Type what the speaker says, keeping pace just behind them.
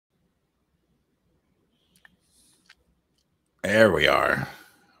There we are.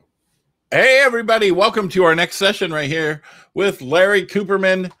 Hey, everybody. Welcome to our next session right here with Larry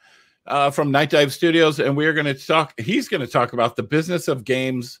Kuperman from Night Dive Studios. And we're going to talk, he's going to talk about the business of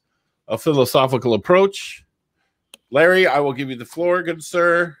games, a philosophical approach. Larry, I will give you the floor, good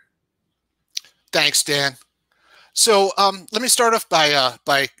sir. Thanks, Dan. So let me start off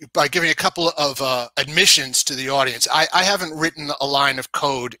by giving a couple of admissions to the audience. I haven't written a line of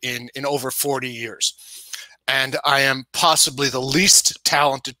code in over 40 years. And I am possibly the least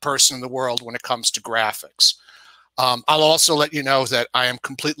talented person in the world when it comes to graphics. I'll also let you know that I am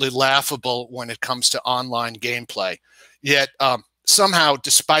completely laughable when it comes to online gameplay. Yet somehow,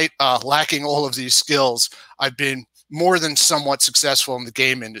 despite lacking all of these skills, I've been more than somewhat successful in the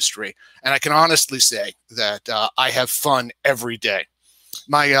game industry. And I can honestly say that I have fun every day.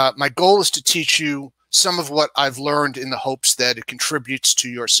 My goal is to teach you some of what I've learned in the hopes that it contributes to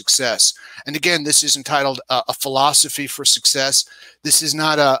your success. And again, this is entitled A Philosophy for Success. This is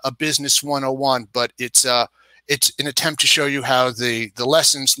not a business 101, but it's an attempt to show you how the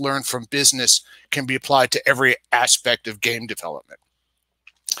lessons learned from business can be applied to every aspect of game development.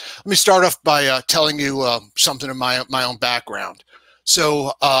 Let me start off by telling you something of my own background.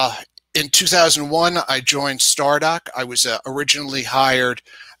 So in 2001, I joined Stardock. I was originally hired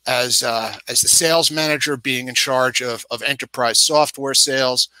as the sales manager, being in charge of enterprise software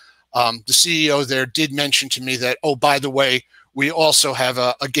sales. The CEO there did mention to me that, oh, by the way, we also have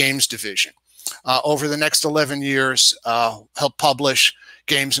a games division. Over the next 11 years, helped publish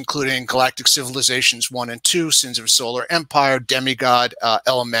games including Galactic Civilizations 1 and 2, Sins of a Solar Empire, Demigod,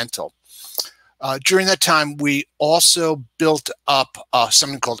 Elemental. During that time, we also built up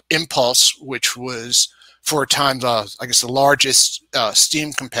something called Impulse, which was, for a time, I guess, the largest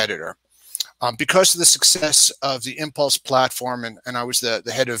Steam competitor. Because of the success of the Impulse platform, and I was the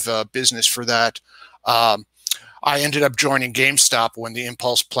head of business for that, I ended up joining GameStop when the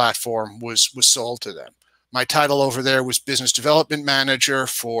Impulse platform was sold to them. My title over there was Business Development Manager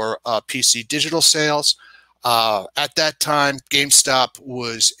for PC digital sales. At that time, GameStop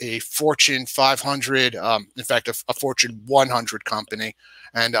was a Fortune 500, in fact, a Fortune 100 company.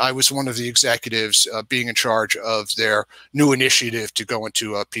 And I was one of the executives being in charge of their new initiative to go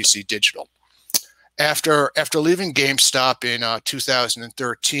into PC digital. After leaving GameStop in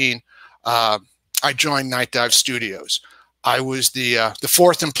 2013, I joined Night Dive Studios. I was the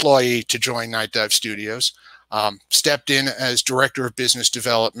fourth employee to join Night Dive Studios. Stepped in as Director of Business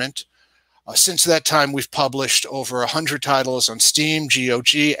Development. Since that time, we've published over 100 titles on Steam,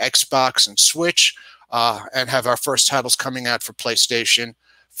 GOG, Xbox, and Switch, and have our first titles coming out for PlayStation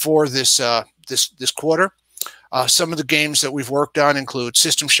for this quarter. Some of the games that we've worked on include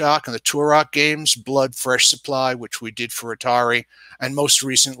System Shock and the Turok games, Blood Fresh Supply, which we did for Atari, and most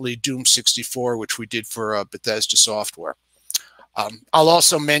recently Doom 64, which we did for Bethesda Software. I'll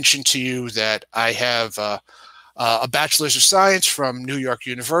also mention to you that I have a Bachelor's of Science from New York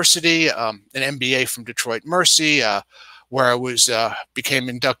University, an MBA from Detroit Mercy, where I became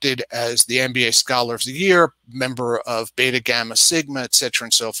inducted as the MBA Scholar of the Year, member of Beta Gamma Sigma, et cetera,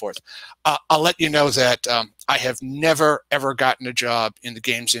 and so forth. I'll let you know that I have never, ever gotten a job in the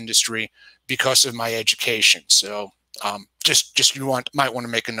games industry because of my education. So just you might want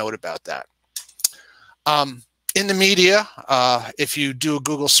to make a note about that. In the media, if you do a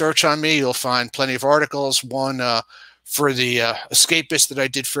Google search on me, you'll find plenty of articles. One for the Escapist that I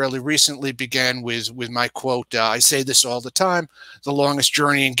did fairly recently began with my quote, I say this all the time, the longest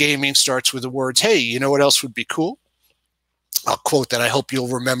journey in gaming starts with the words, hey, you know what else would be cool? A quote that I hope you'll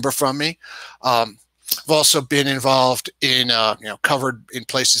remember from me. I've also been involved in, covered in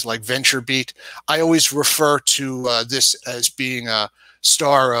places like VentureBeat. I always refer to this as being a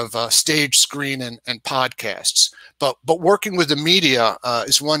star of stage, screen, and podcasts. But working with the media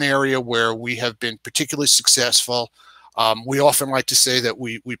is one area where we have been particularly successful. We often like to say that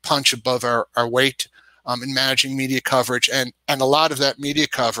we punch above our weight in managing media coverage, and a lot of that media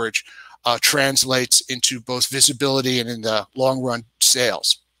coverage translates into both visibility and, in the long run,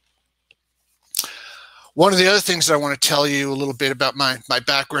 sales. One of the other things that I want to tell you a little bit about my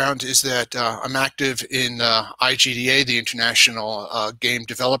background is that I'm active in IGDA, the International Game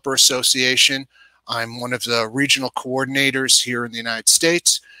Developer Association. I'm one of the regional coordinators here in the United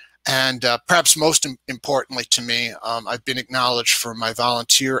States. And perhaps most importantly to me, I've been acknowledged for my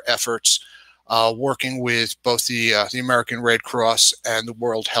volunteer efforts working with both the American Red Cross and the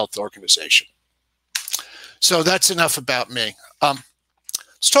World Health Organization. So that's enough about me.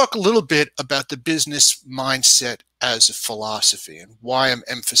 Let's talk a little bit about the business mindset as a philosophy and why I'm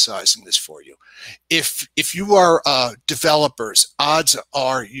emphasizing this for you. If you are developers, odds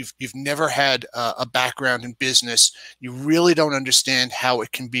are you've never had a background in business. You really don't understand how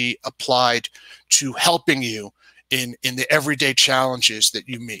it can be applied to helping you in the everyday challenges that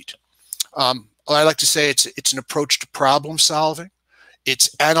you meet. I like to say it's an approach to problem solving.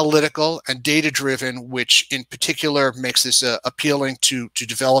 It's analytical and data-driven, which in particular makes this appealing to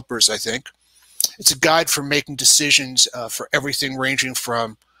developers, I think. It's a guide for making decisions for everything ranging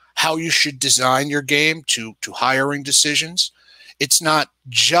from how you should design your game to hiring decisions. It's not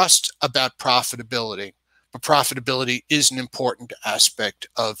just about profitability, but profitability is an important aspect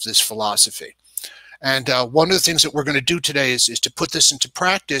of this philosophy. And one of the things that we're going to do today is to put this into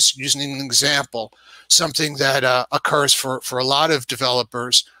practice using an example, something that occurs for a lot of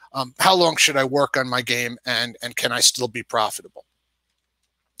developers. How long should I work on my game, and can I still be profitable?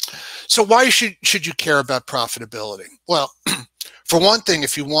 So why should you care about profitability? Well, for one thing,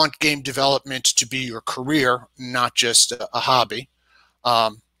 if you want game development to be your career, not just a hobby.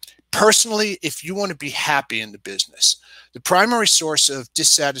 Personally, if you want to be happy in the business, the primary source of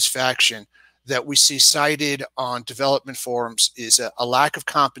dissatisfaction that we see cited on development forums is a lack of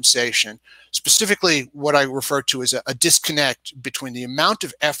compensation, specifically what I refer to as a disconnect between the amount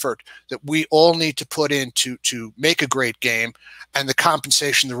of effort that we all need to put in to make a great game and the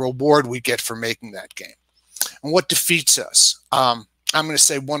compensation, the reward we get for making that game. And what defeats us? I'm going to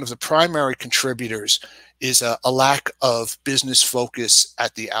say one of the primary contributors is a lack of business focus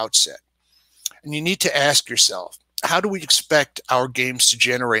at the outset. And you need to ask yourself, how do we expect our games to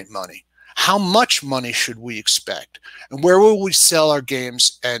generate money? How much money should we expect? And where will we sell our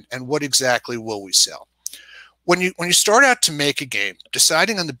games, and what exactly will we sell? When you start out to make a game,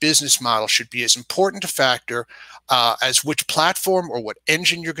 deciding on the business model should be as important a factor as which platform or what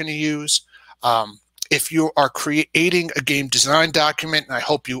engine you're going to use. If you are creating a game design document, and I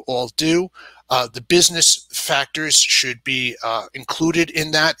hope you all do, the business factors should be included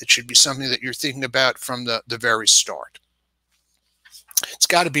in that. It should be something that you're thinking about from the very start. It's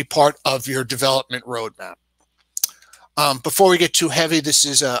got to be part of your development roadmap. Before we get too heavy, this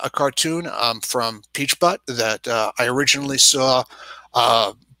is a cartoon from Peachbutt that I originally saw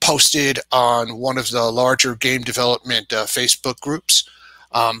posted on one of the larger game development Facebook groups.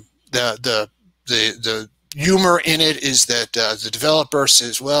 The humor in it is that the developer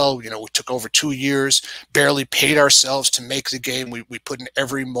says, well, you know, we took over 2 years, barely paid ourselves to make the game. We put in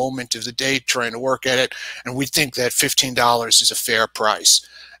every moment of the day trying to work at it, and we think that $15 is a fair price.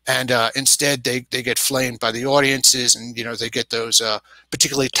 And instead, they get flamed by the audiences, and you know they get those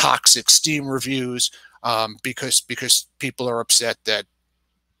particularly toxic Steam reviews because people are upset that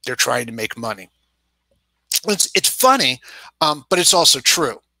they're trying to make money. It's funny, but it's also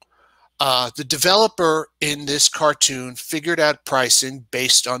true. The developer in this cartoon figured out pricing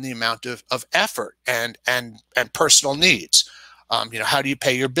based on the amount of effort and personal needs. You know, how do you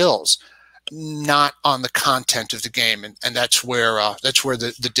pay your bills? Not on the content of the game, and that's where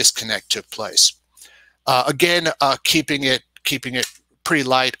the disconnect took place. Again, keeping it pretty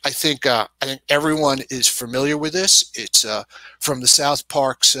light. I think everyone is familiar with this. It's from the South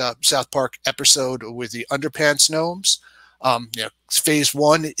Park episode with the Underpants Gnomes. You know, phase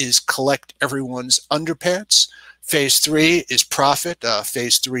 1 is collect everyone's underpants. Phase 3 is profit.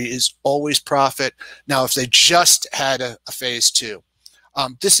 Phase 3 is always profit. Now, if they just had a phase 2,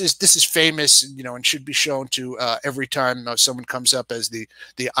 this is famous, you know, and should be shown to every time someone comes up as the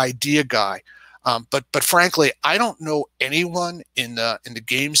idea guy. But frankly, I don't know anyone in the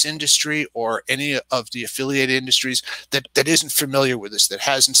games industry or any of the affiliated industries that isn't familiar with this, that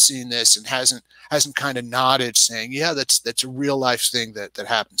hasn't seen this and hasn't kind of nodded saying, yeah, that's a real life thing that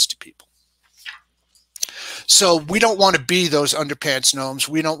happens to people. So we don't want to be those underpants gnomes.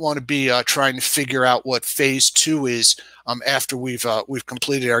 We don't want to be trying to figure out what phase 2 is after we've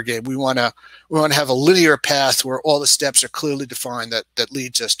completed our game. We want to have a linear path where all the steps are clearly defined that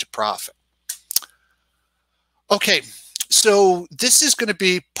leads us to profit. Okay, so this is going to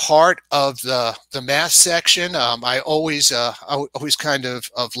be part of the math section. I always kind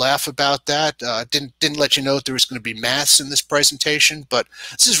of laugh about that. Didn't let you know that there was going to be maths in this presentation, but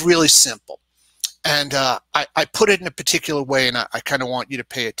this is really simple. And I put it in a particular way, and I kind of want you to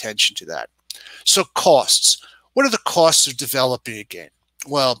pay attention to that. So costs. What are the costs of developing a game?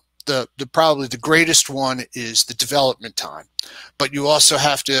 Well, probably the greatest one is the development time, but you also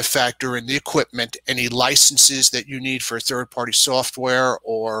have to factor in the equipment, any licenses that you need for third-party software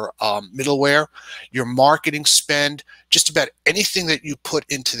or middleware, your marketing spend, just about anything that you put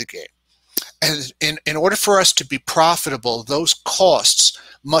into the game. And in order for us to be profitable, those costs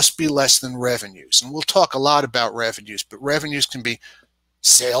must be less than revenues. And we'll talk a lot about revenues, but revenues can be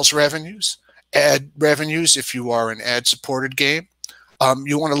sales revenues, ad revenues if you are an ad-supported game.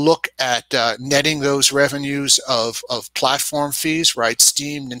 You want to look at netting those revenues of platform fees, right?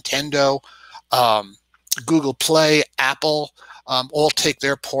 Steam, Nintendo, Google Play, Apple, all take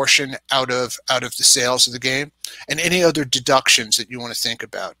their portion out of the sales of the game, and any other deductions that you want to think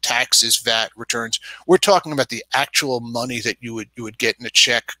about, taxes, VAT, returns. We're talking about the actual money that you would get in a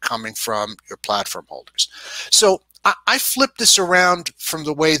check coming from your platform holders. So I flip this around from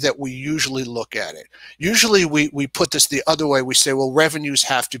the way that we usually look at it. Usually we put this the other way. We say, well, revenues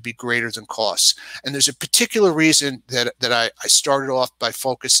have to be greater than costs. And there's a particular reason that I started off by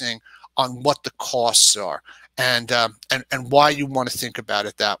focusing on what the costs are and why you want to think about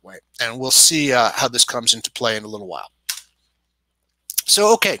it that way. And we'll see how this comes into play in a little while.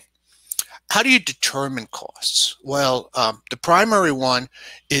 So, okay, how do you determine costs? Well, the primary one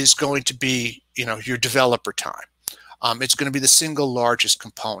is going to be, your developer time. It's going to be the single largest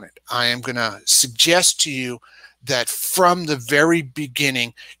component. I am going to suggest to you that from the very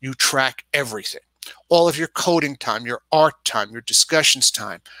beginning, you track everything. All of your coding time, your art time, your discussions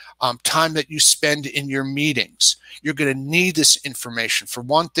time, time that you spend in your meetings. You're going to need this information. For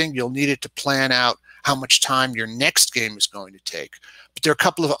one thing, you'll need it to plan out how much time your next game is going to take. But there are a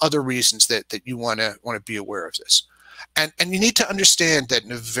couple of other reasons that you want to be aware of this. And you need to understand that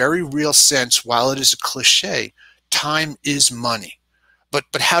in a very real sense, while it is a cliche, time is money. But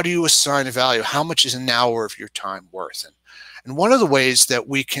how do you assign a value? How much is an hour of your time worth? And one of the ways that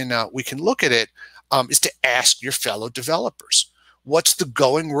we can look at it is to ask your fellow developers. What's the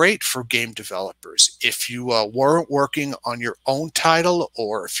going rate for game developers? If you weren't working on your own title,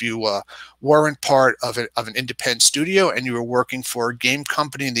 or if you weren't part of an independent studio and you were working for a game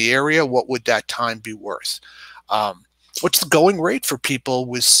company in the area, what would that time be worth? What's the going rate for people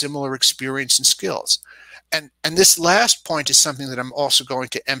with similar experience and skills? And this last point is something that I'm also going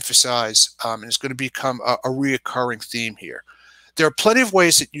to emphasize, and it's going to become a reoccurring theme here. There are plenty of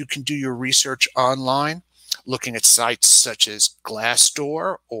ways that you can do your research online, looking at sites such as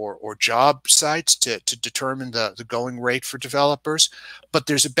Glassdoor or job sites to determine the going rate for developers. But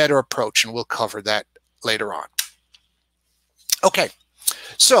there's a better approach, and we'll cover that later on. Okay,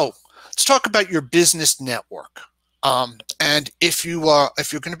 so let's talk about your business network. And if you're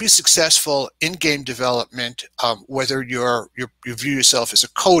going to be successful in game development, whether you view yourself as a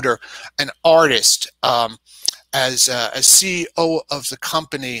coder, an artist, as CEO of the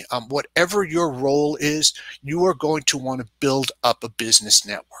company, whatever your role is, you are going to want to build up a business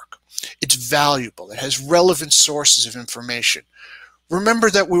network. It's valuable. It has relevant sources of information. Remember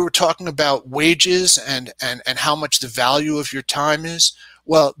that we were talking about wages and how much the value of your time is?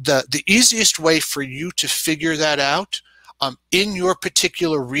 Well, the easiest way for you to figure that out in your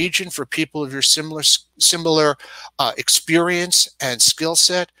particular region for people of your similar experience and skill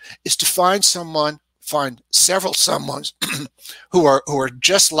set is to find several someones who are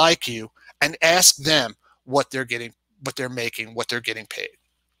just like you and ask them what they're getting, what they're making, what they're getting paid.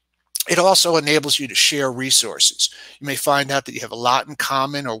 It also enables you to share resources. You may find out that you have a lot in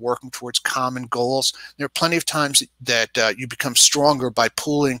common or working towards common goals. There are plenty of times that you become stronger by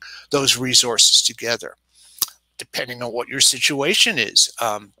pooling those resources together. Depending on what your situation is,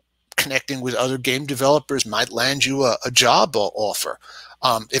 connecting with other game developers might land you a job offer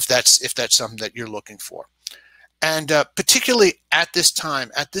if that's something that you're looking for. And particularly at this time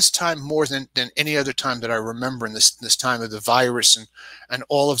more than any other time that I remember in this time of the virus and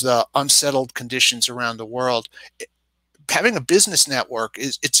all of the unsettled conditions around the world, having a business network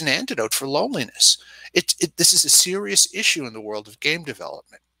it's an antidote for loneliness. This is a serious issue in the world of game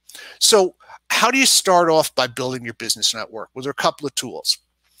development. So how do you start off by building your business network? Well, there are a couple of tools.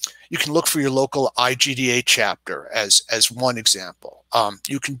 You can look for your local IGDA chapter as one example.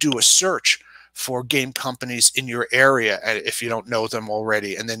 You can do a search for game companies in your area if you don't know them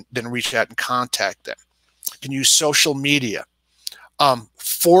already, and then reach out and contact them. You can use social media.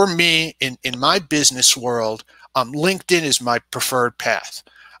 For me, in my business world, LinkedIn is my preferred path.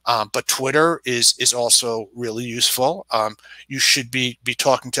 But Twitter is also really useful. You should be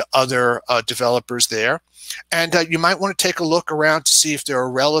talking to other developers there. And you might want to take a look around to see if there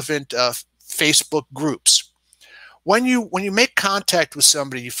are relevant Facebook groups. When you make contact with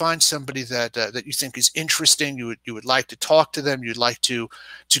somebody, you find somebody that you think is interesting, you would like to talk to them, you'd like to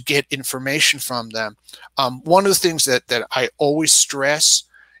get information from them. One of the things that I always stress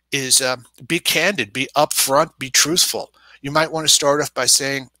is be candid, be upfront, be truthful. You might want to start off by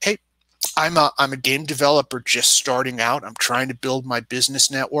saying, hey, I'm a game developer just starting out. I'm trying to build my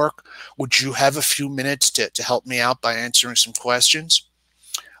business network. Would you have a few minutes to help me out by answering some questions?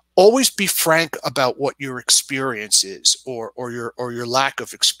 Always be frank about what your experience is, or your lack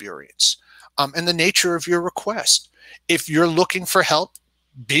of experience, and the nature of your request. If you're looking for help,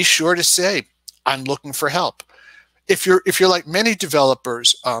 be sure to say, I'm looking for help. If you're like many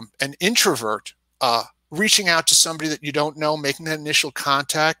developers, an introvert, reaching out to somebody that you don't know, making that initial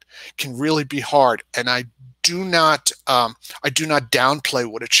contact can really be hard. And I do not downplay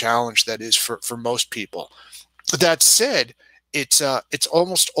what a challenge that is for most people. That said, it's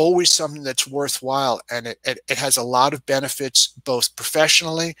almost always something that's worthwhile, and it has a lot of benefits, both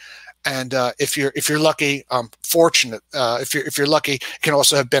professionally and if you're lucky, fortunate. If you're lucky, it can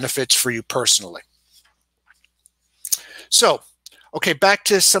also have benefits for you personally. So, okay, back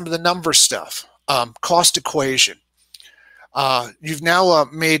to some of the number stuff. Cost equation. You've now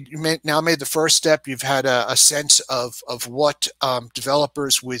made the first step. You've had a sense of what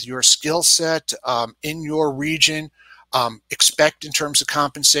developers with your skill set in your region expect in terms of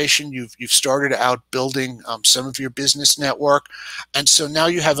compensation. You've started out building some of your business network, and so now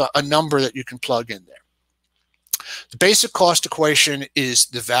you have a number that you can plug in there. The basic cost equation is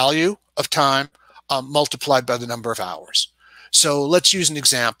the value of time multiplied by the number of hours. So let's use an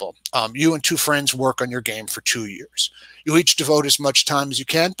example. You and two friends work on your game for 2 years. You each devote as much time as you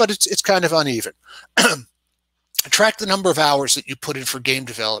can, but it's kind of uneven. Track the number of hours that you put in for game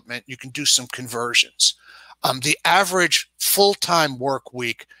development. You can do some conversions. The average full-time work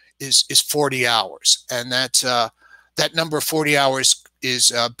week is 40 hours, and that number of 40 hours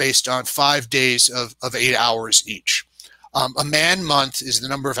is based on 5 days of 8 hours each. A man month is the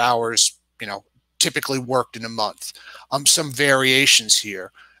number of hours typically worked in a month. Some variations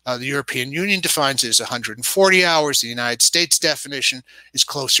here. The European Union defines it as 140 hours. The United States definition is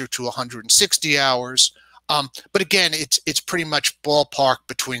closer to 160 hours. But again, it's pretty much ballpark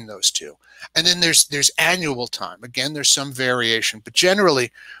between those two. And then there's annual time. Again, there's some variation, but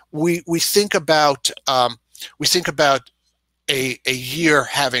generally, we think about a year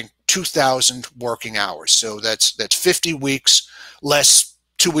having 2,000 working hours. So that's 50 weeks less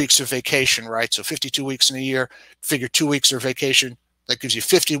 2 weeks of vacation, right? So 52 weeks in a year. Figure 2 weeks of vacation. That gives you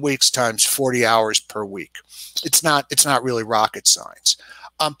 50 weeks times 40 hours per week. It's not really rocket science.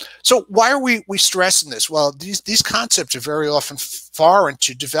 So why are we stressing this? Well, these concepts are very often foreign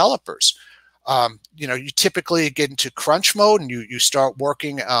to developers. You typically get into crunch mode and you start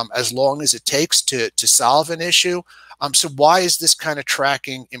working as long as it takes to solve an issue. So why is this kind of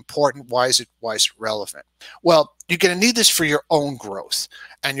tracking important? Why is it relevant? Well, you're going to need this for your own growth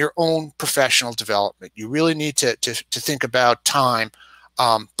and your own professional development. You really need to think about time,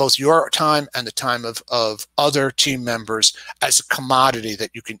 both your time and the time of other team members, as a commodity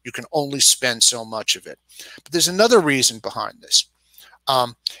that you can only spend so much of it. But there's another reason behind this.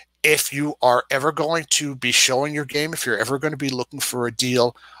 If you are ever going to be showing your game, if you're ever going to be looking for a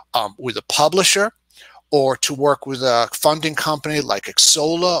deal with a publisher, or to work with a funding company like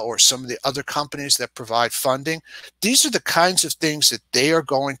Exola or some of the other companies that provide funding, these are the kinds of things that they are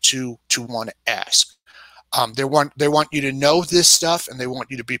going to want to ask. They want you to know this stuff, and they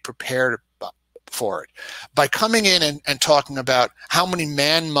want you to be prepared for it. By coming in and talking about how many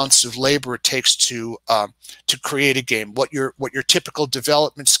man months of labor it takes to create a game, what your typical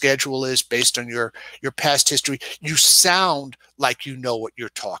development schedule is based on your past history, you sound like you know what you're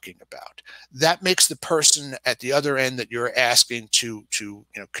talking about. That makes the person at the other end that you're asking to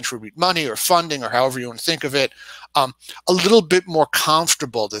contribute money or funding or however you want to think of it, a little bit more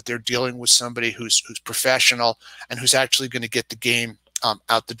comfortable that they're dealing with somebody who's professional and who's actually going to get the game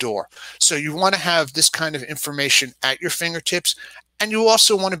out the door. So you want to have this kind of information at your fingertips, and you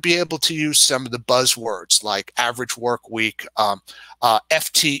also want to be able to use some of the buzzwords like average work week,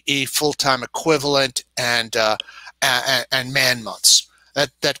 FTE, full-time equivalent, and man months.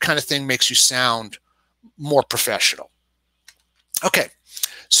 That kind of thing makes you sound more professional. Okay.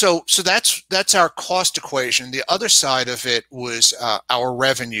 So that's our cost equation. The other side of it was our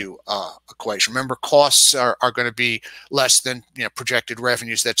revenue equation. Remember, costs are going to be less than projected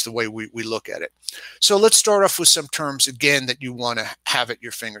revenues. That's the way we look at it. So let's start off with some terms again that you want to have at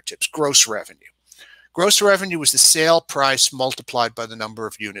your fingertips. Gross revenue. Gross revenue is the sale price multiplied by the number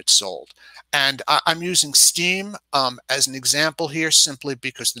of units sold. And I'm using Steam as an example here simply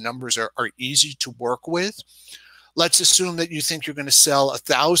because the numbers are easy to work with. Let's assume that you think you're going to sell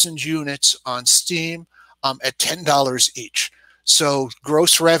 1,000 units on Steam at $10 each. So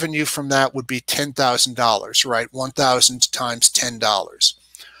gross revenue from that would be $10,000, right? 1,000 times $10.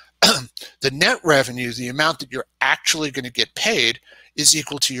 The net revenue, the amount that you're actually going to get paid, is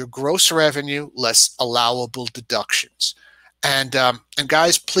equal to your gross revenue less allowable deductions. And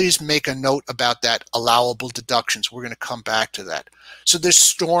guys, please make a note about that allowable deductions. We're going to come back to that. So there's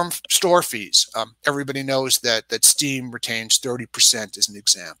store fees. Everybody knows that Steam retains 30% as an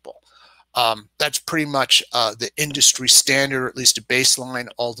example. That's pretty much the industry standard, or at least a baseline,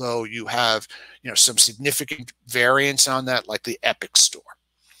 although you have some significant variance on that, like the Epic Store.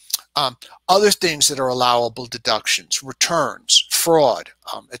 Other things that are allowable deductions: returns, fraud,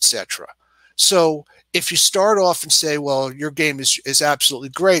 etc. So if you start off and say, well, your game is absolutely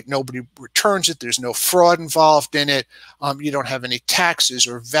great, nobody returns it, there's no fraud involved in it, you don't have any taxes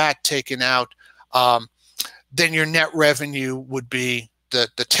or VAT taken out, then your net revenue would be the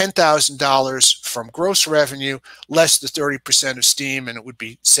 $10,000 from gross revenue less the 30% of Steam, and it would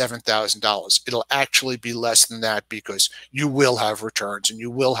be $7,000. It'll actually be less than that because you will have returns and you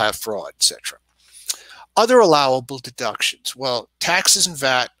will have fraud, etc. Other allowable deductions: well, taxes and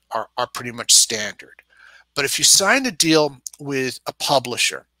VAT are pretty much standard. But if you sign a deal with a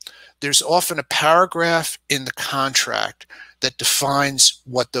publisher, there's often a paragraph in the contract that defines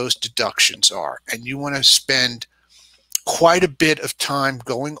what those deductions are, and you want to spend quite a bit of time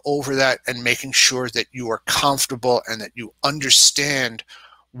going over that and making sure that you are comfortable and that you understand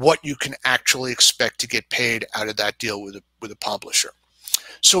what you can actually expect to get paid out of that deal with a publisher.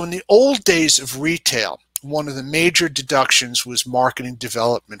 So in the old days of retail, one of the major deductions was marketing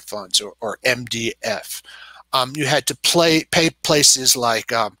development funds, or MDF. You had to pay places like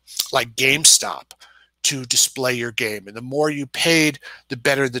GameStop to display your game, and the more you paid, the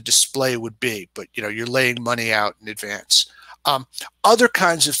better the display would be. But you're laying money out in advance. Other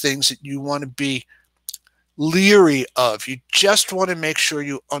kinds of things that you want to be leery of, you just want to make sure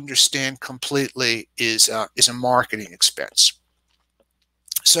you understand completely, is a marketing expense.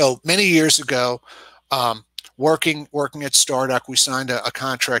 So many years ago, working at Stardock, we signed a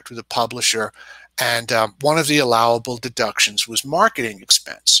contract with a publisher, and one of the allowable deductions was marketing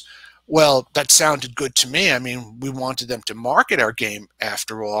expense. Well, that sounded good to me. I mean, we wanted them to market our game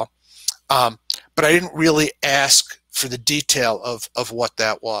after all, but I didn't really ask for the detail of what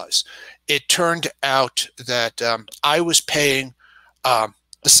that was. It turned out that I was paying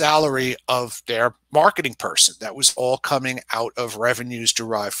the salary of their marketing person. That was all coming out of revenues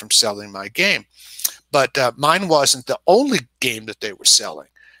derived from selling my game. But mine wasn't the only game that they were selling.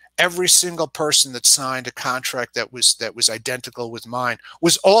 Every single person that signed a contract that was identical with mine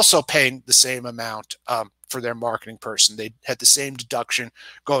was also paying the same amount for their marketing person. They had the same deduction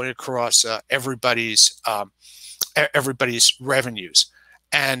going across everybody's revenues.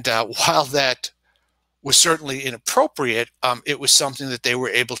 And while that was certainly inappropriate, it was something that they were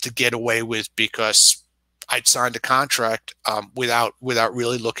able to get away with because I'd signed a contract without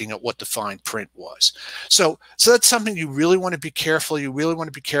really looking at what the fine print was. So that's something you really want to be careful. You really want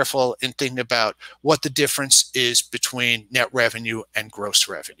to be careful in thinking about what the difference is between net revenue and gross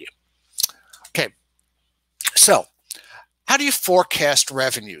revenue. Okay, so how do you forecast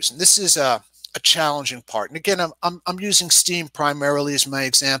revenues? And this is a challenging part. And again, I'm using Steam primarily as my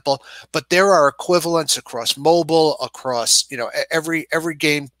example, but there are equivalents across mobile, across every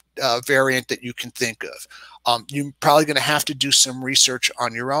game variant that you can think of. You're probably going to have to do some research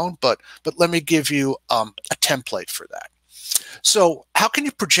on your own, but let me give you a template for that. So how can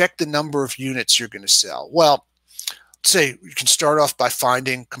you project the number of units you're going to sell? Well, say you can start off by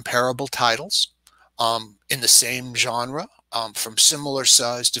finding comparable titles in the same genre from similar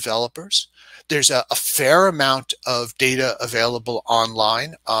sized developers. There's a fair amount of data available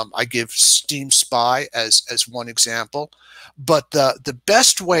online. I give Steam Spy as one example. But the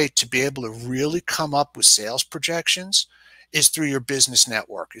best way to be able to really come up with sales projections is through your business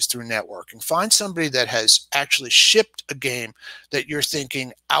network, is through networking. Find somebody that has actually shipped a game that you're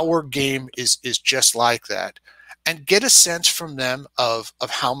thinking, our game is just like that, and get a sense from them of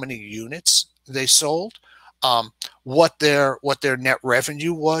how many units they sold, what their net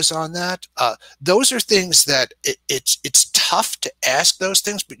revenue was on that. Those are things that it's tough to ask those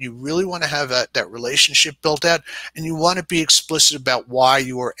things, but you really want to have that relationship built out, and you want to be explicit about why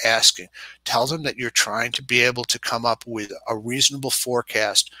you are asking. Tell them that you're trying to be able to come up with a reasonable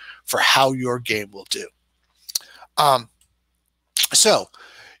forecast for how your game will do. So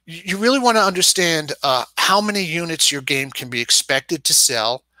you really want to understand how many units your game can be expected to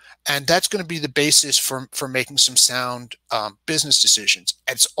sell. And that's going to be the basis for making some sound business decisions.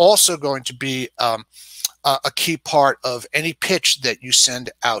 It's also going to be a key part of any pitch that you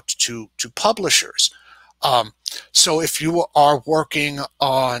send out to publishers. So if you are working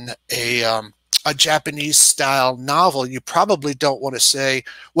on a a Japanese style novel, you probably don't want to say,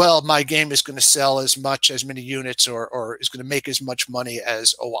 well, my game is going to sell as many units or is going to make as much money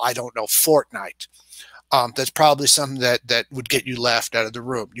as, oh, I don't know, Fortnite. That's probably something that would get you laughed out of the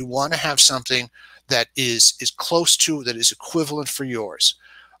room. You want to have something that is close to, that is equivalent for yours.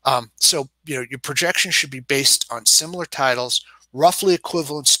 So your projection should be based on similar titles, roughly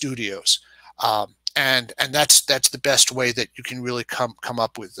equivalent studios, and that's the best way that you can really come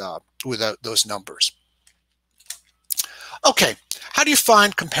up with those numbers. Okay, how do you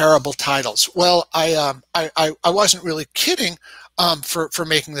find comparable titles? Well, I wasn't really kidding for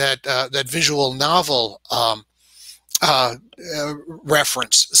making that visual novel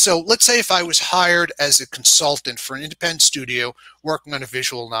reference. So let's say if I was hired as a consultant for an independent studio working on a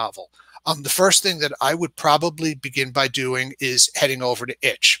visual novel, the first thing that I would probably begin by doing is heading over to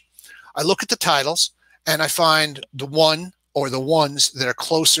Itch. I look at the titles and I find the one or the ones that are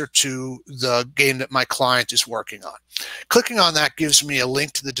closer to the game that my client is working on. Clicking on that gives me a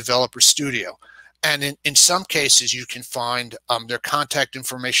link to the developer studio. And in some cases, you can find their contact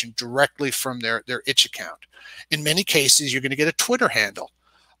information directly from their Itch account. In many cases, you're going to get a Twitter handle.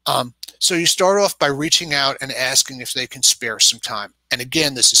 So you start off by reaching out and asking if they can spare some time. And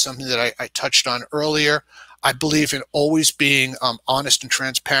again, this is something that I touched on earlier. I believe in always being honest and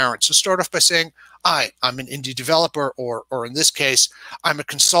transparent. So start off by saying, hi, I'm an indie developer, or in this case, I'm a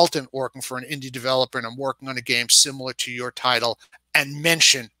consultant working for an indie developer and I'm working on a game similar to your title, and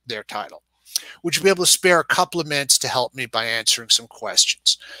mention their title. Would you be able to spare a couple of minutes to help me by answering some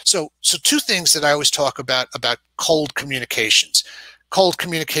questions? So two things that I always talk about cold communications. Cold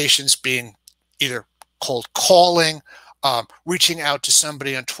communications being either cold calling, reaching out to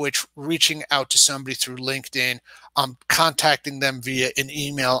somebody on Twitch, reaching out to somebody through LinkedIn, contacting them via an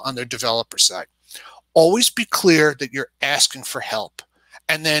email on their developer site. Always be clear that you're asking for help,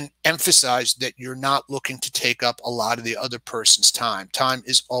 and then emphasize that you're not looking to take up a lot of the other person's time. Time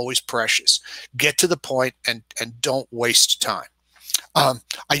is always precious. Get to the point and don't waste time. I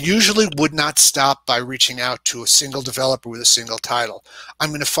usually would not stop by reaching out to a single developer with a single title. I'm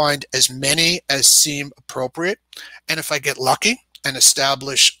going to find as many as seem appropriate, and if I get lucky and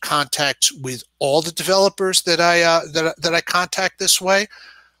establish contacts with all the developers that I contact this way,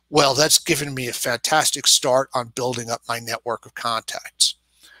 well, that's given me a fantastic start on building up my network of contacts.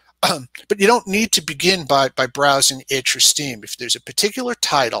 But you don't need to begin by browsing Itch or Steam. If there's a particular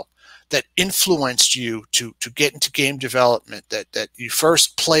title that influenced you to get into game development, that you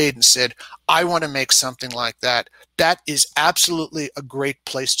first played and said, I want to make something like that, that is absolutely a great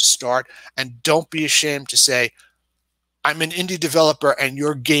place to start. And don't be ashamed to say, I'm an indie developer and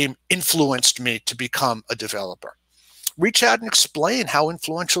your game influenced me to become a developer. Reach out and explain how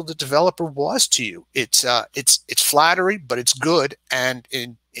influential the developer was to you. It's flattery, but it's good. And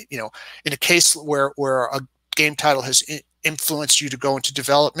in a case where a game title has influenced you to go into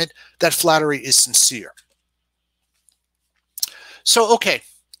development, that flattery is sincere. So, okay.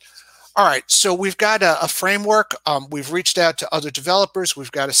 All right, so we've got a framework. We've reached out to other developers.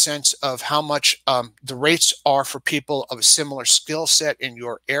 We've got a sense of how much the rates are for people of a similar skill set in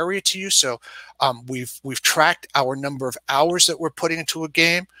your area to you. So we've tracked our number of hours that we're putting into a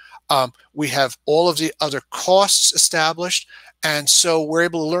game. We have all of the other costs established. And so we're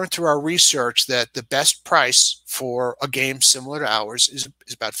able to learn through our research that the best price for a game similar to ours is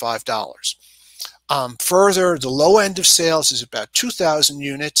about $5. Further, the low end of sales is about 2,000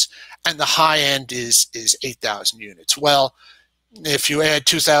 units, and the high end is 8,000 units. Well, if you add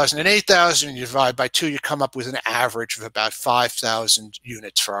 2,000 and 8,000 and you divide by 2, you come up with an average of about 5,000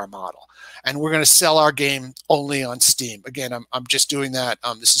 units for our model. And we're going to sell our game only on Steam. Again, I'm just doing that.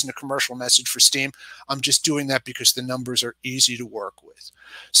 This isn't a commercial message for Steam. I'm just doing that because the numbers are easy to work with.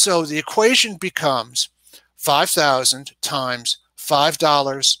 So the equation becomes 5,000 times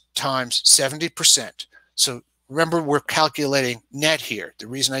 $5 times 70%. So remember, we're calculating net here. The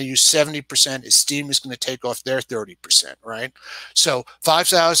reason I use 70% is Steam is going to take off their 30%, right? So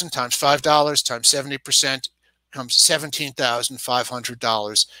 5,000 times $5 times 70% comes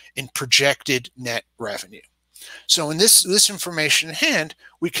 $17,500 in projected net revenue. So in this information in hand,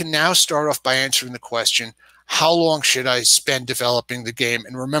 we can now start off by answering the question, how long should I spend developing the game?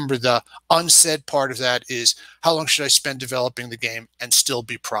 And remember, the unsaid part of that is, how long should I spend developing the game and still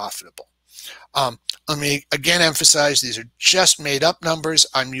be profitable? Let me again emphasize, these are just made up numbers.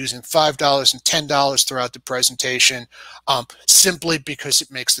 I'm using $5 and $10 throughout the presentation, simply because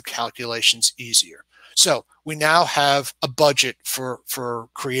it makes the calculations easier. So we now have a budget for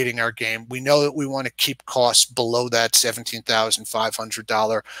creating our game. We know that we want to keep costs below that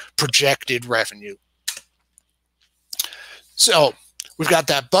 $17,500 projected revenue. So we've got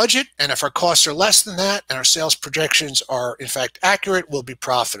that budget, and if our costs are less than that and our sales projections are in fact accurate, we'll be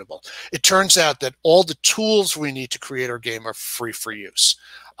profitable. It turns out that all the tools we need to create our game are free for use.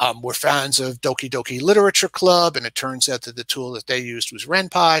 We're fans of Doki Doki Literature Club, and it turns out that the tool that they used was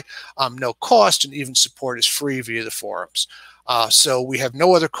RenPy, no cost, and even support is free via the forums. So we have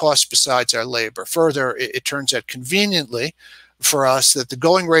no other costs besides our labor. Further, it turns out conveniently for us that the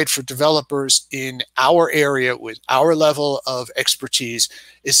going rate for developers in our area with our level of expertise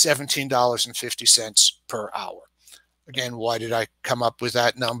is $17.50 per hour. Again, why did I come up with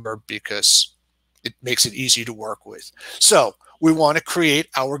that number? Because it makes it easy to work with. So we want to create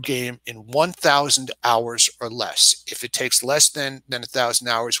our game in 1,000 hours or less. If it takes less than 1,000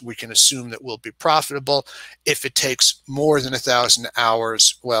 hours, we can assume that we'll be profitable. If it takes more than 1,000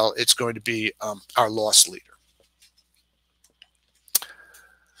 hours, well, it's going to be our loss leader.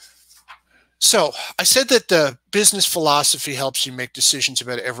 So I said that the business philosophy helps you make decisions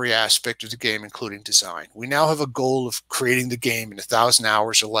about every aspect of the game, including design. We now have a goal of creating the game in 1,000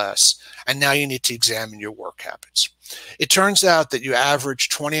 hours or less, and now you need to examine your work habits. It turns out that you average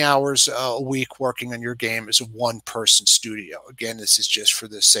 20 hours a week working on your game as a one-person studio. Again, this is just for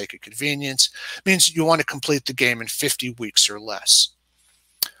the sake of convenience. It means you want to complete the game in 50 weeks or less.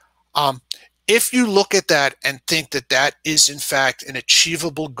 If you look at that and think that that is, in fact, an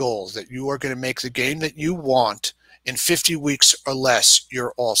achievable goal, that you are going to make the game that you want in 50 weeks or less,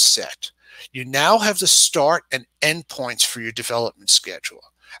 you're all set. You now have the start and end points for your development schedule,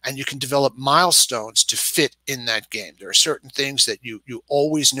 and you can develop milestones to fit in that game. There are certain things that you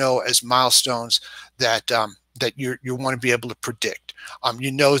always know as milestones that that you want to be able to predict.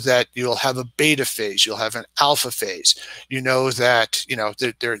 You know that you'll have a beta phase, you'll have an alpha phase. You know that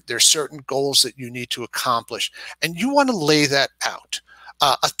there are certain goals that you need to accomplish, and you want to lay that out.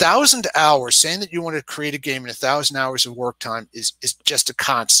 1,000 hours, saying that you want to create a game in 1,000 hours of work time is just a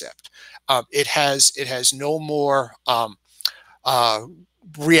concept. It has no more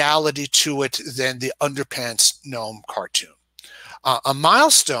reality to it than the Underpants Gnome cartoon. A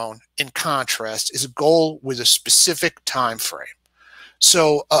milestone, in contrast, is a goal with a specific time frame.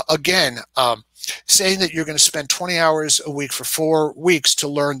 So again, saying that you're going to spend 20 hours a week for 4 weeks to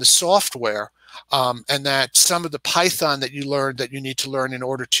learn the software, and that some of the Python that you learned that you need to learn in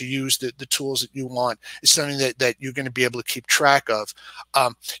order to use the tools that you want is something that you're going to be able to keep track of.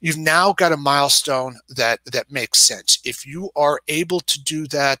 You've now got a milestone that makes sense. If you are able to do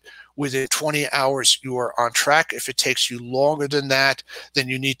that within 20 hours, you are on track. If it takes you longer than that, then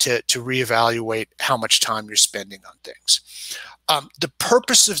you need to reevaluate how much time you're spending on things. The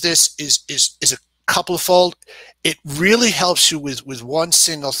purpose of this is a couple-fold. It really helps you with one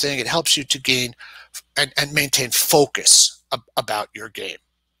single thing. It helps you to gain and maintain focus about your game.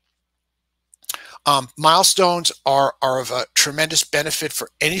 Milestones are of a tremendous benefit for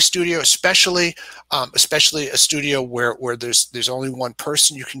any studio, especially a studio where there's only one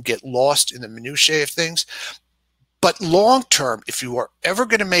person. You can get lost in the minutiae of things. But long term, if you are ever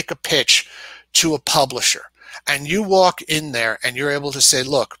going to make a pitch to a publisher and you walk in there and you're able to say,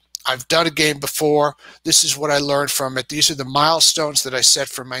 look, I've done a game before. This is what I learned from it. These are the milestones that I set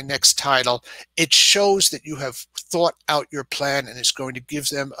for my next title. It shows that you have thought out your plan, and it's going to give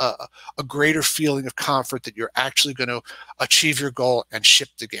them a greater feeling of comfort that you're actually going to achieve your goal and ship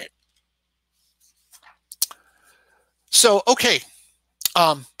the game. So, okay,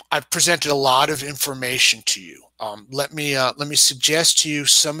 I've presented a lot of information to you. Let me suggest to you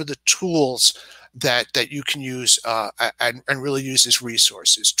some of the tools that you can use and really use as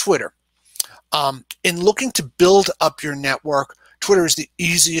resources. Twitter. In looking to build up your network, Twitter is the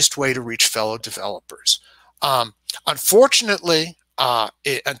easiest way to reach fellow developers. Unfortunately,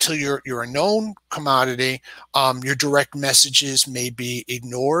 until you're a known commodity, your direct messages may be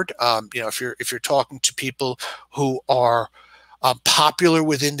ignored. If you're talking to people who are popular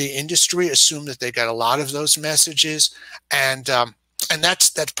within the industry, assume that they got a lot of those messages, and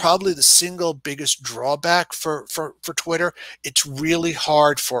that's probably the single biggest drawback for Twitter. It's really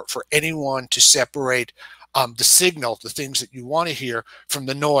hard for anyone to separate the signal, the things that you want to hear, from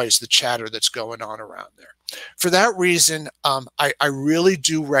the noise, the chatter that's going on around there. For that reason, I really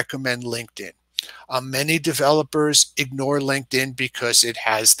do recommend LinkedIn. Many developers ignore LinkedIn because it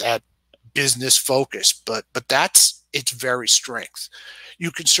has that business focus, but that's its very strength. You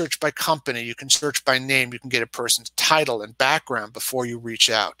can search by company, you can search by name, you can get a person's title and background before you reach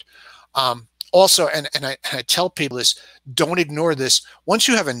out. Also, and I tell people this, don't ignore this. Once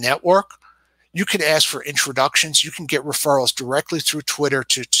you have a network, you can ask for introductions. You can get referrals directly through Twitter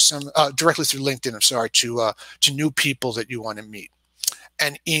directly through LinkedIn, I'm sorry, to new people that you want to meet.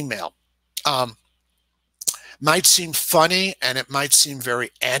 And email. Might seem funny and it might seem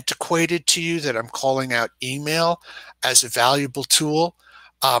very antiquated to you that I'm calling out email as a valuable tool,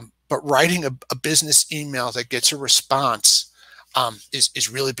 but writing a business email that gets a response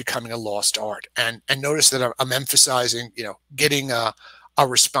is really becoming a lost art. And notice that I'm emphasizing, getting a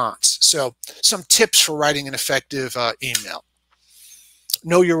response. So some tips for writing an effective email.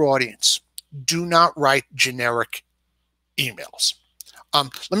 Know your audience. Do not write generic emails.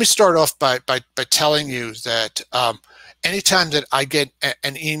 Let me start off by telling you that anytime that I get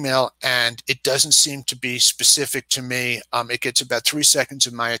an email and it doesn't seem to be specific to me, it gets about 3 seconds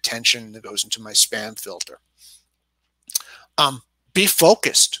of my attention and it goes into my spam filter. Be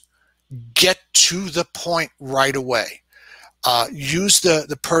focused. Get to the point right away. Use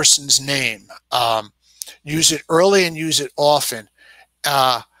the person's name. Use it early and use it often.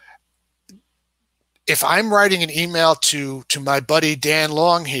 If I'm writing an email to my buddy Dan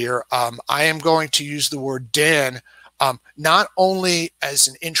Long here, I am going to use the word Dan not only as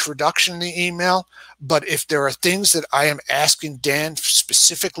an introduction in the email, but if there are things that I am asking Dan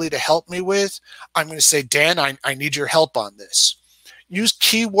specifically to help me with, I'm going to say, Dan, I need your help on this. Use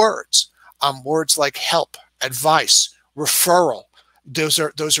key words, words like help, advice, referral. Those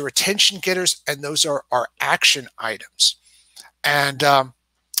are attention getters, and those are action items. And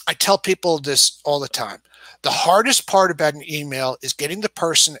I tell people this all the time. The hardest part about an email is getting the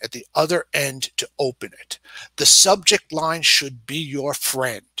person at the other end to open it. The subject line should be your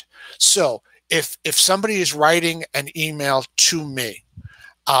friend. So if somebody is writing an email to me,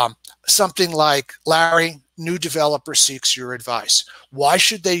 something like, Larry, new developer seeks your advice. Why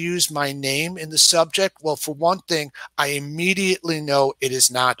should they use my name in the subject? Well, for one thing, I immediately know it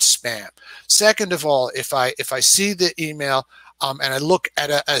is not spam. Second of all, if I see the email and I look at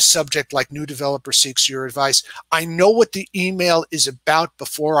a subject like new developer seeks your advice, I know what the email is about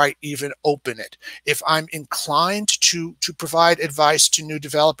before I even open it. If I'm inclined to provide advice to new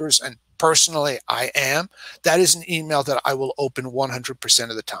developers, and personally I am, that is an email that I will open 100%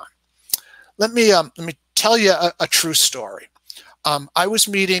 of the time. Let me tell you a true story. I was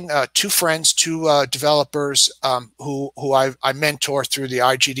meeting two friends, two developers who I mentor through the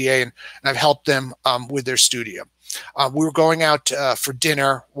IGDA, and I've helped them with their studio. We were going out for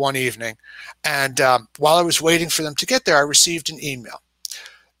dinner one evening, and while I was waiting for them to get there, I received an email.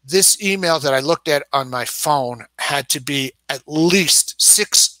 This email that I looked at on my phone had to be at least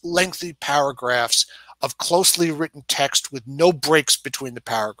 6 lengthy paragraphs of closely written text with no breaks between the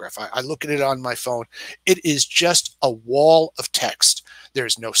paragraph. I look at it on my phone. It is just a wall of text.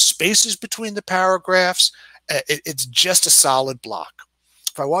 There's no spaces between the paragraphs. It's just a solid block.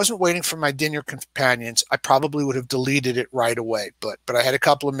 If I wasn't waiting for my dinner companions, I probably would have deleted it right away. But I had a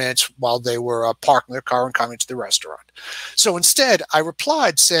couple of minutes while they were parking their car and coming to the restaurant. So instead, I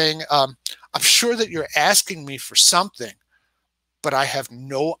replied saying, I'm sure that you're asking me for something, but I have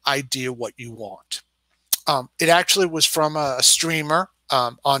no idea what you want. It actually was from a streamer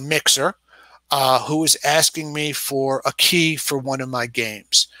on Mixer who was asking me for a key for one of my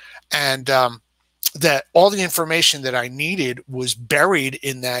games. And that all the information that I needed was buried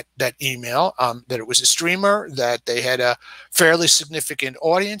in that email, that it was a streamer, that they had a fairly significant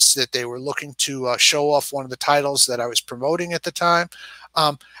audience, that they were looking to show off one of the titles that I was promoting at the time.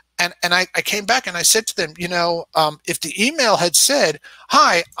 And I came back and I said to them, if the email had said,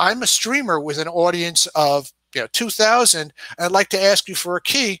 hi, I'm a streamer with an audience of 2,000, and I'd like to ask you for a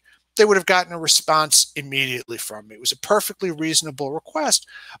key, they would have gotten a response immediately from me. It was a perfectly reasonable request,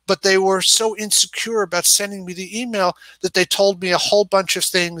 but they were so insecure about sending me the email that they told me a whole bunch of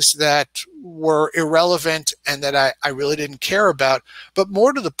things that were irrelevant and that I really didn't care about. But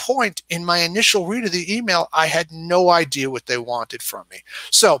more to the point, in my initial read of the email, I had no idea what they wanted from me.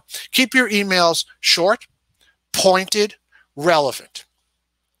 So keep your emails short, pointed, relevant.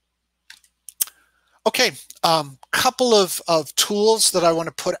 Okay, couple of tools that I want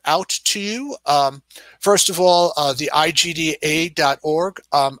to put out to you. First of all, the IGDA.org.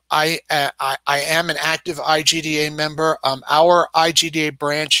 I am an active IGDA member. Our IGDA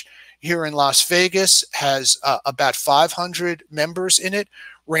branch here in Las Vegas has about 500 members in it,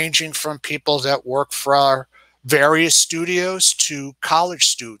 ranging from people that work for our various studios to college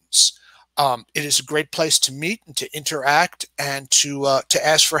students. It is a great place to meet and to interact and to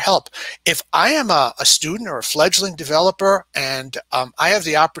ask for help. If I am a student or a fledgling developer and I have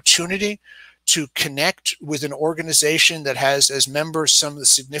the opportunity to connect with an organization that has as members some of the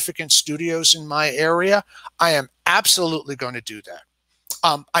significant studios in my area, I am absolutely going to do that.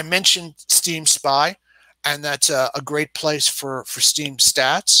 I mentioned Steam Spy, and that's a great place for Steam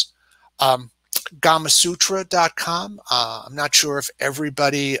stats. Gamasutra.com. I'm not sure if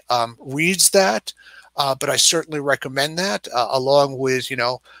everybody reads that. but I certainly recommend that, along with,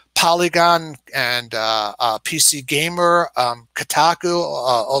 Polygon and PC Gamer, Kotaku,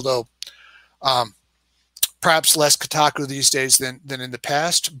 although perhaps less Kotaku these days than in the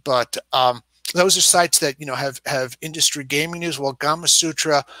past. But those are sites that have industry gaming news, while Gama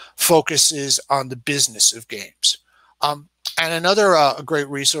Sutra focuses on the business of games. And another great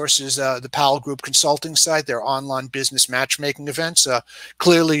resource is the Powell Group Consulting site, their online business matchmaking events.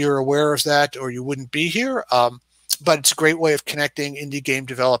 Clearly, you're aware of that, or you wouldn't be here. But it's a great way of connecting indie game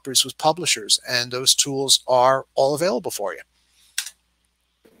developers with publishers, and those tools are all available for you.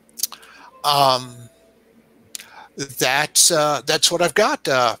 That's what I've got.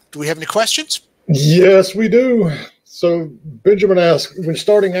 Do we have any questions? Yes, we do. So Benjamin asks, when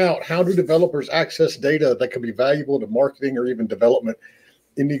starting out, how do developers access data that could be valuable to marketing or even development?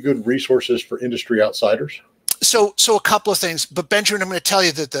 Any good resources for industry outsiders? So a couple of things, but Benjamin, I'm going to tell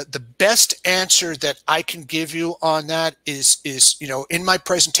you that the best answer that I can give you on that is in my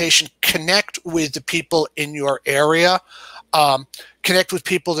presentation, connect with the people in your area, connect with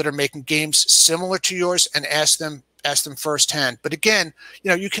people that are making games similar to yours, and ask them firsthand. But again,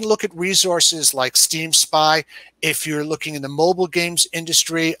 you can look at resources like Steam Spy. If you're looking in the mobile games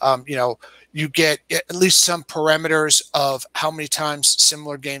industry, you get at least some parameters of how many times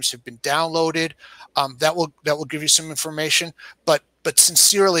similar games have been downloaded. That will give you some information. But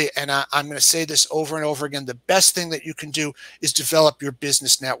sincerely, and I'm going to say this over and over again, the best thing that you can do is develop your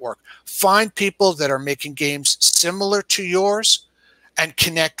business network. Find people that are making games similar to yours and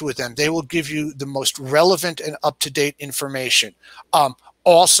connect with them. They will give you the most relevant and up-to-date information.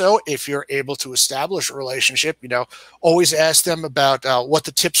 Also, if you're able to establish a relationship, always ask them about what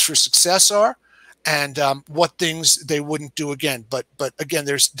the tips for success are and what things they wouldn't do again. But again,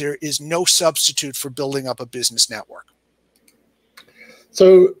 there is no substitute for building up a business network.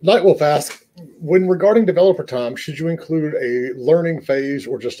 So Nightwolf asks, when regarding developer time, should you include a learning phase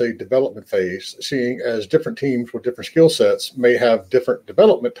or just a development phase, seeing as different teams with different skill sets may have different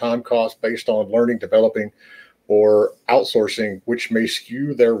development time costs based on learning, developing, or outsourcing, which may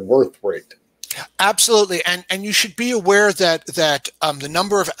skew their worth rate? Absolutely, and you should be aware that the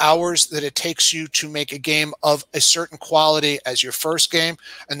number of hours that it takes you to make a game of a certain quality as your first game,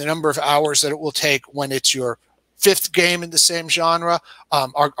 and the number of hours that it will take when it's your fifth game in the same genre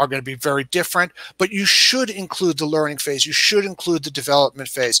are going to be very different. But you should include the learning phase. You should include the development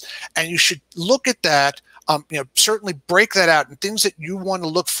phase, and you should look at that. Certainly break that out. And things that you want to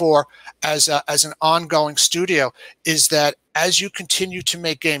look for as an ongoing studio is that as you continue to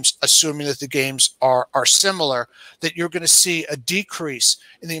make games, assuming that the games are similar, that you're going to see a decrease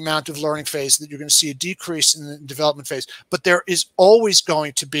in the amount of learning phase, that you're going to see a decrease in the development phase. But there is always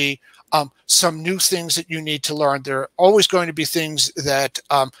going to be some new things that you need to learn. There are always going to be things that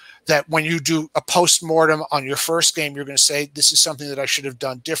that when you do a post-mortem on your first game, you're going to say, this is something that I should have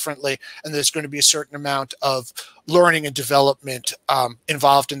done differently. And there's going to be a certain amount of learning and development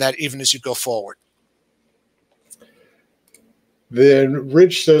involved in that, even as you go forward. Then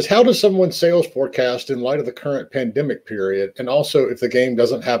Rich says, how does someone sales forecast in light of the current pandemic period? And also if the game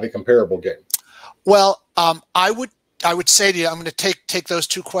doesn't have a comparable game? Well, I would say to you, I'm going to take those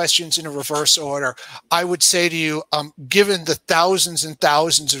two questions in a reverse order. I would say to you, given the thousands and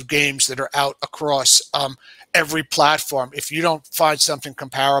thousands of games that are out across every platform, if you don't find something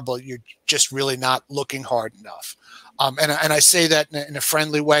comparable, you're just really not looking hard enough. And I say that in a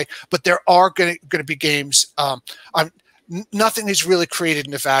friendly way, but there are going to be games. Nothing is really created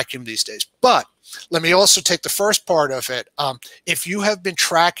in a vacuum these days. But let me also take the first part of it. If you have been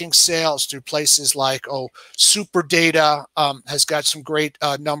tracking sales through places like, Super Data has got some great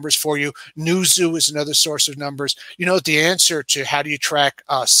numbers for you. Newzoo is another source of numbers. The answer to how do you track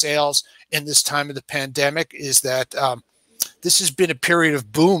sales in this time of the pandemic is that this has been a period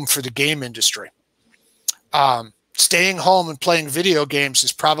of boom for the game industry. Staying home and playing video games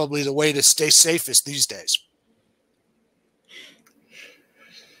is probably the way to stay safest these days.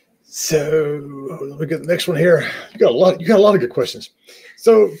 So let me get the next one here. You got a lot of good questions.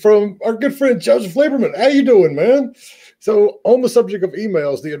 So from our good friend Joseph Lieberman, how you doing, man? So on the subject of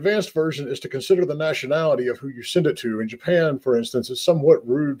emails, the advanced version is to consider the nationality of who you send it to. In Japan, for instance, it's somewhat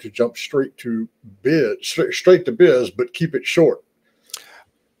rude to jump straight to biz, but keep it short.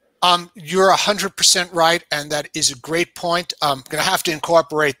 You're 100% right, and that is a great point. I'm going to have to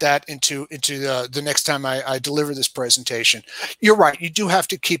incorporate that into the next time I deliver this presentation. You're right. You do have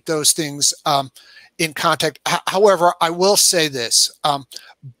to keep those things in contact. However, I will say this.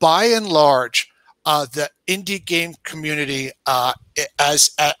 By and large, the indie game community,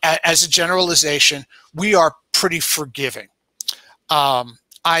 as a generalization, we are pretty forgiving.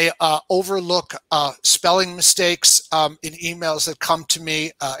 I overlook spelling mistakes in emails that come to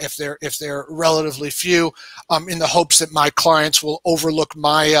me if they're relatively few, in the hopes that my clients will overlook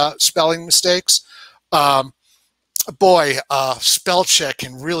my spelling mistakes. Spell check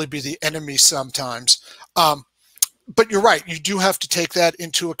can really be the enemy sometimes. But you're right. You do have to take that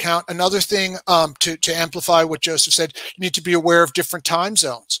into account. Another thing, to amplify what Joseph said, you need to be aware of different time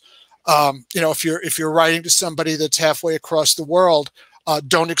zones. If you're writing to somebody that's halfway across the world,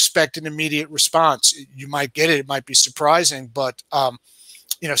 don't expect an immediate response. You might get it. It might be surprising, but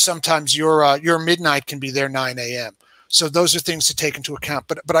sometimes your midnight can be their 9 a.m. So those are things to take into account.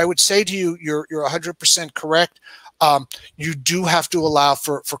 But I would say to you, you're 100% correct. You do have to allow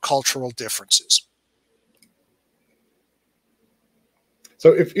for cultural differences.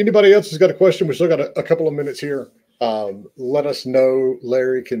 So if anybody else has got a question, we still got a couple of minutes here. Let us know.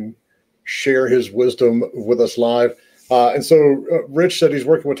 Larry can share his wisdom with us live. And so Rich said he's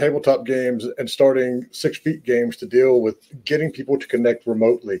working with tabletop games and starting 6 Feet games to deal with getting people to connect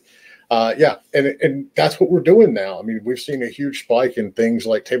remotely. And that's what we're doing now. I mean, we've seen a huge spike in things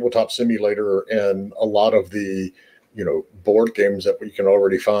like Tabletop Simulator and a lot of the, board games that we can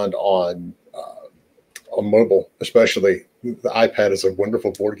already find on mobile, especially. The iPad is a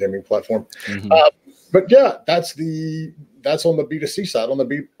wonderful board gaming platform. Mm-hmm. But yeah, that's on the B2C side. On the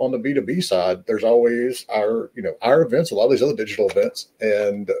B2B side, there's always our events, a lot of these other digital events,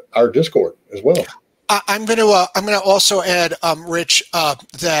 and our Discord as well. I'm going to also add, Rich,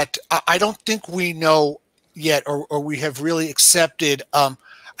 that I don't think we know yet, or we have really accepted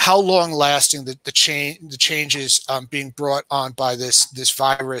how long lasting the changes being brought on by this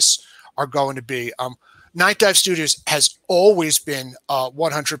virus are going to be. Night Dive Studios has always been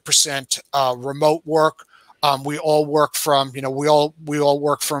 100% remote work. We all work from we all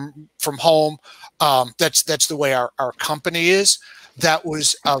work from home. That's the way our company is. That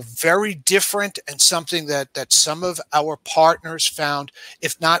was very different, and something that some of our partners found,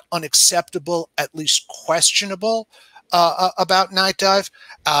 if not unacceptable, at least questionable about Night Dive.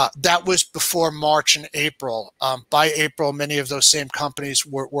 That was before March and April. By April, many of those same companies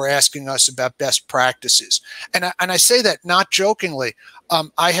were asking us about best practices. And I say that not jokingly.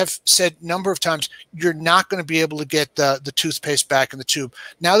 I have said a number of times, you're not going to be able to get the toothpaste back in the tube.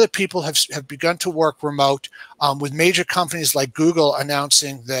 Now that people have begun to work remote, with major companies like Google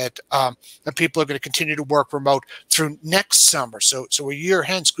announcing that people are going to continue to work remote through next summer. So a year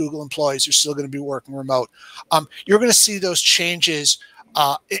hence, Google employees are still going to be working remote. You're going to see those changes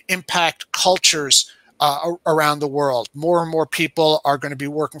impact cultures around the world. More and more people are going to be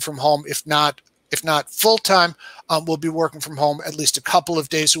working from home, if not full-time, we'll be working from home at least a couple of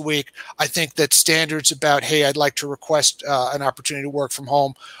days a week. I think that standards about, hey, I'd like to request an opportunity to work from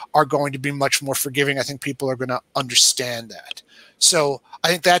home are going to be much more forgiving. I think people are going to understand that. So I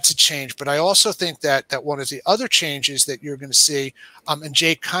think that's a change. But I also think that one of the other changes that you're going to see, and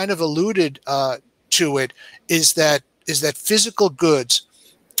Jake kind of alluded to it, is that physical goods,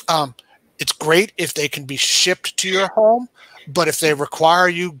 it's great if they can be shipped to your home. But if they require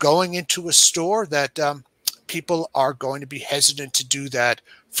you going into a store, that people are going to be hesitant to do that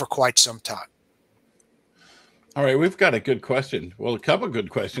for quite some time. All right, we've got a good question. Well, a couple of good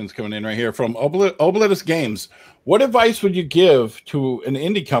questions coming in right here from Obolitus Games. What advice would you give to an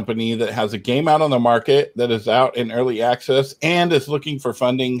indie company that has a game out on the market, that is out in early access, and is looking for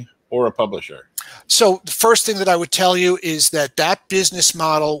funding or a publisher? So the first thing that I would tell you is that business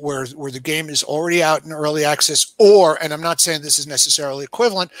model where the game is already out in early access, and I'm not saying this is necessarily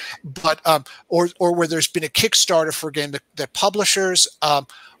equivalent, but or where there's been a Kickstarter for a game, that publishers are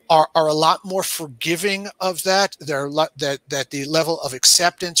a lot more forgiving of that. That the level of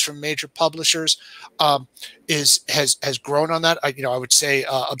acceptance from major publishers has grown on that. I would say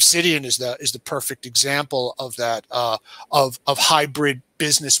Obsidian is the perfect example of that, of hybrid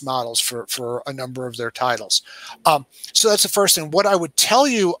business models for a number of their titles. So that's the first thing. What I would tell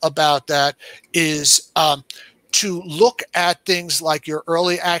you about that is to look at things like your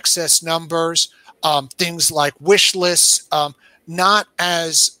early access numbers, things like wish lists, not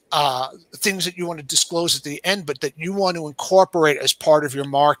as things that you want to disclose at the end, but that you want to incorporate as part of your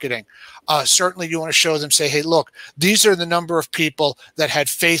marketing. Certainly you want to show them, say, hey, look, these are the number of people that had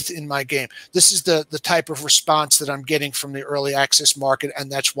faith in my game. This is the type of response that I'm getting from the early access market, and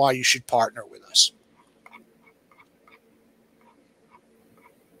that's why you should partner with us.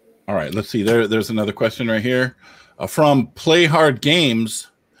 All right, let's see. There's another question right here from Play Hard Games.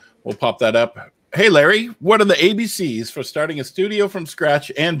 We'll pop that up. Hey, Larry, what are the ABCs for starting a studio from scratch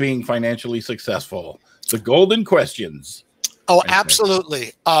and being financially successful? The golden questions. Oh,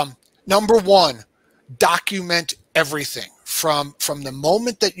 absolutely. Number one, document everything from the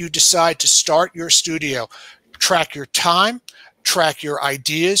moment that you decide to start your studio. Track your time, track your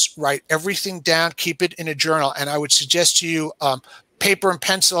ideas, write everything down, keep it in a journal. And I would suggest to you, paper and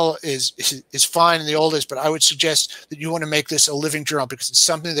pencil is fine in the old days, but I would suggest that you want to make this a living journal because it's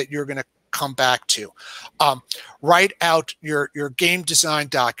something that you're going to come back to. Write out your game design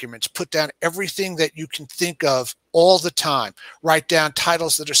documents. Put down everything that you can think of all the time. Write down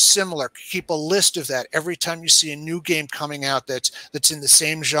titles that are similar. Keep a list of that every time you see a new game coming out that's in the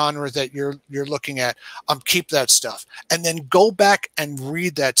same genre that you're looking at. Keep that stuff, and then go back and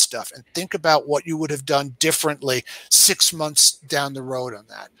read that stuff and think about what you would have done differently 6 months down the road on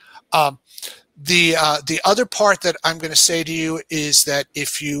that. The other part that I'm going to say to you is that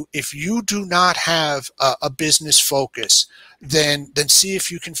if you do not have a business focus, then see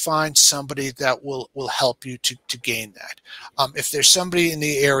if you can find somebody that will help you to gain that. If there's somebody in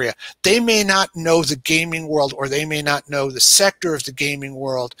the area, they may not know the gaming world, or they may not know the sector of the gaming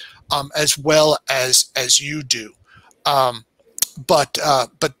world as well as you do. But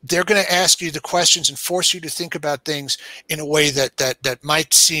they're going to ask you the questions and force you to think about things in a way that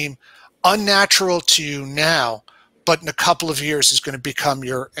might seem unnatural to you now, but in a couple of years is going to become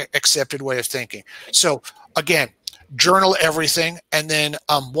your accepted way of thinking. So again, journal everything, and then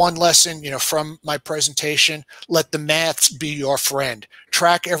one lesson, from my presentation: let the maths be your friend.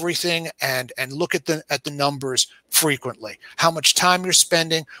 Track everything and look at the numbers frequently. How much time you're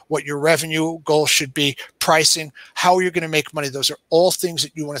spending, what your revenue goal should be, pricing, how you're going to make money. Those are all things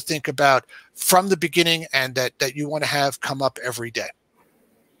that you want to think about from the beginning, and that you want to have come up every day.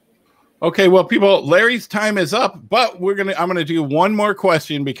 Okay, well, people, Larry's time is up, but I'm gonna do one more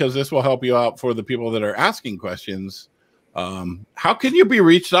question because this will help you out for the people that are asking questions. How can you be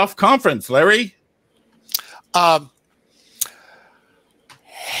reached off conference, Larry?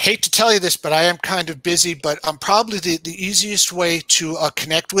 Hate to tell you this, but I am kind of busy. But probably the easiest way to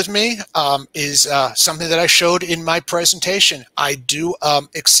connect with me is something that I showed in my presentation. I do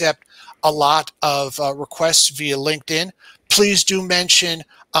accept a lot of requests via LinkedIn. Please do mention.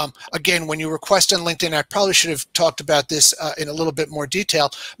 Again, when you request on LinkedIn, I probably should have talked about this in a little bit more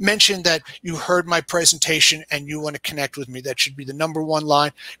detail. Mention that you heard my presentation and you want to connect with me. That should be the #1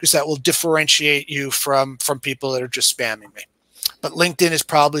 line, because that will differentiate you from people that are just spamming me. But LinkedIn is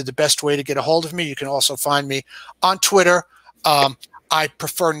probably the best way to get a hold of me. You can also find me on Twitter. I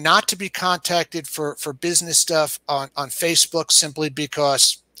prefer not to be contacted for business stuff on Facebook, simply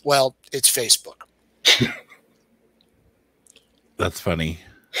because, well, it's Facebook. That's funny.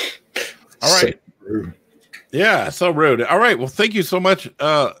 All right. So rude. Yeah, so rude. All right. Well, thank you so much.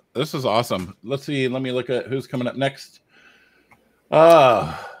 This is awesome. Let's see. Let me look at who's coming up next.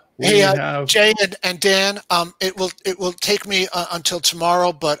 Hey, Jay and Dan, it will take me until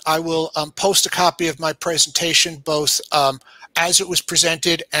tomorrow, but I will post a copy of my presentation, both as it was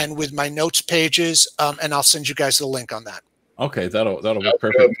presented and with my notes pages, and I'll send you guys the link on that. Okay, that'll be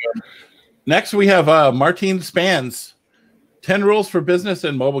perfect. Next, we have Martine Spans. 10 rules for business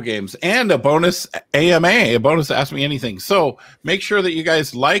and mobile games, and a bonus AMA, a bonus Ask Me Anything. So make sure that you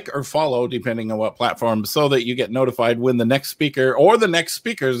guys like or follow, depending on what platform, so that you get notified when the next speaker or the next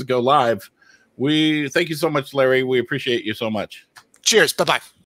speakers go live. We thank you so much, Larry. We appreciate you so much. Cheers. Bye-bye.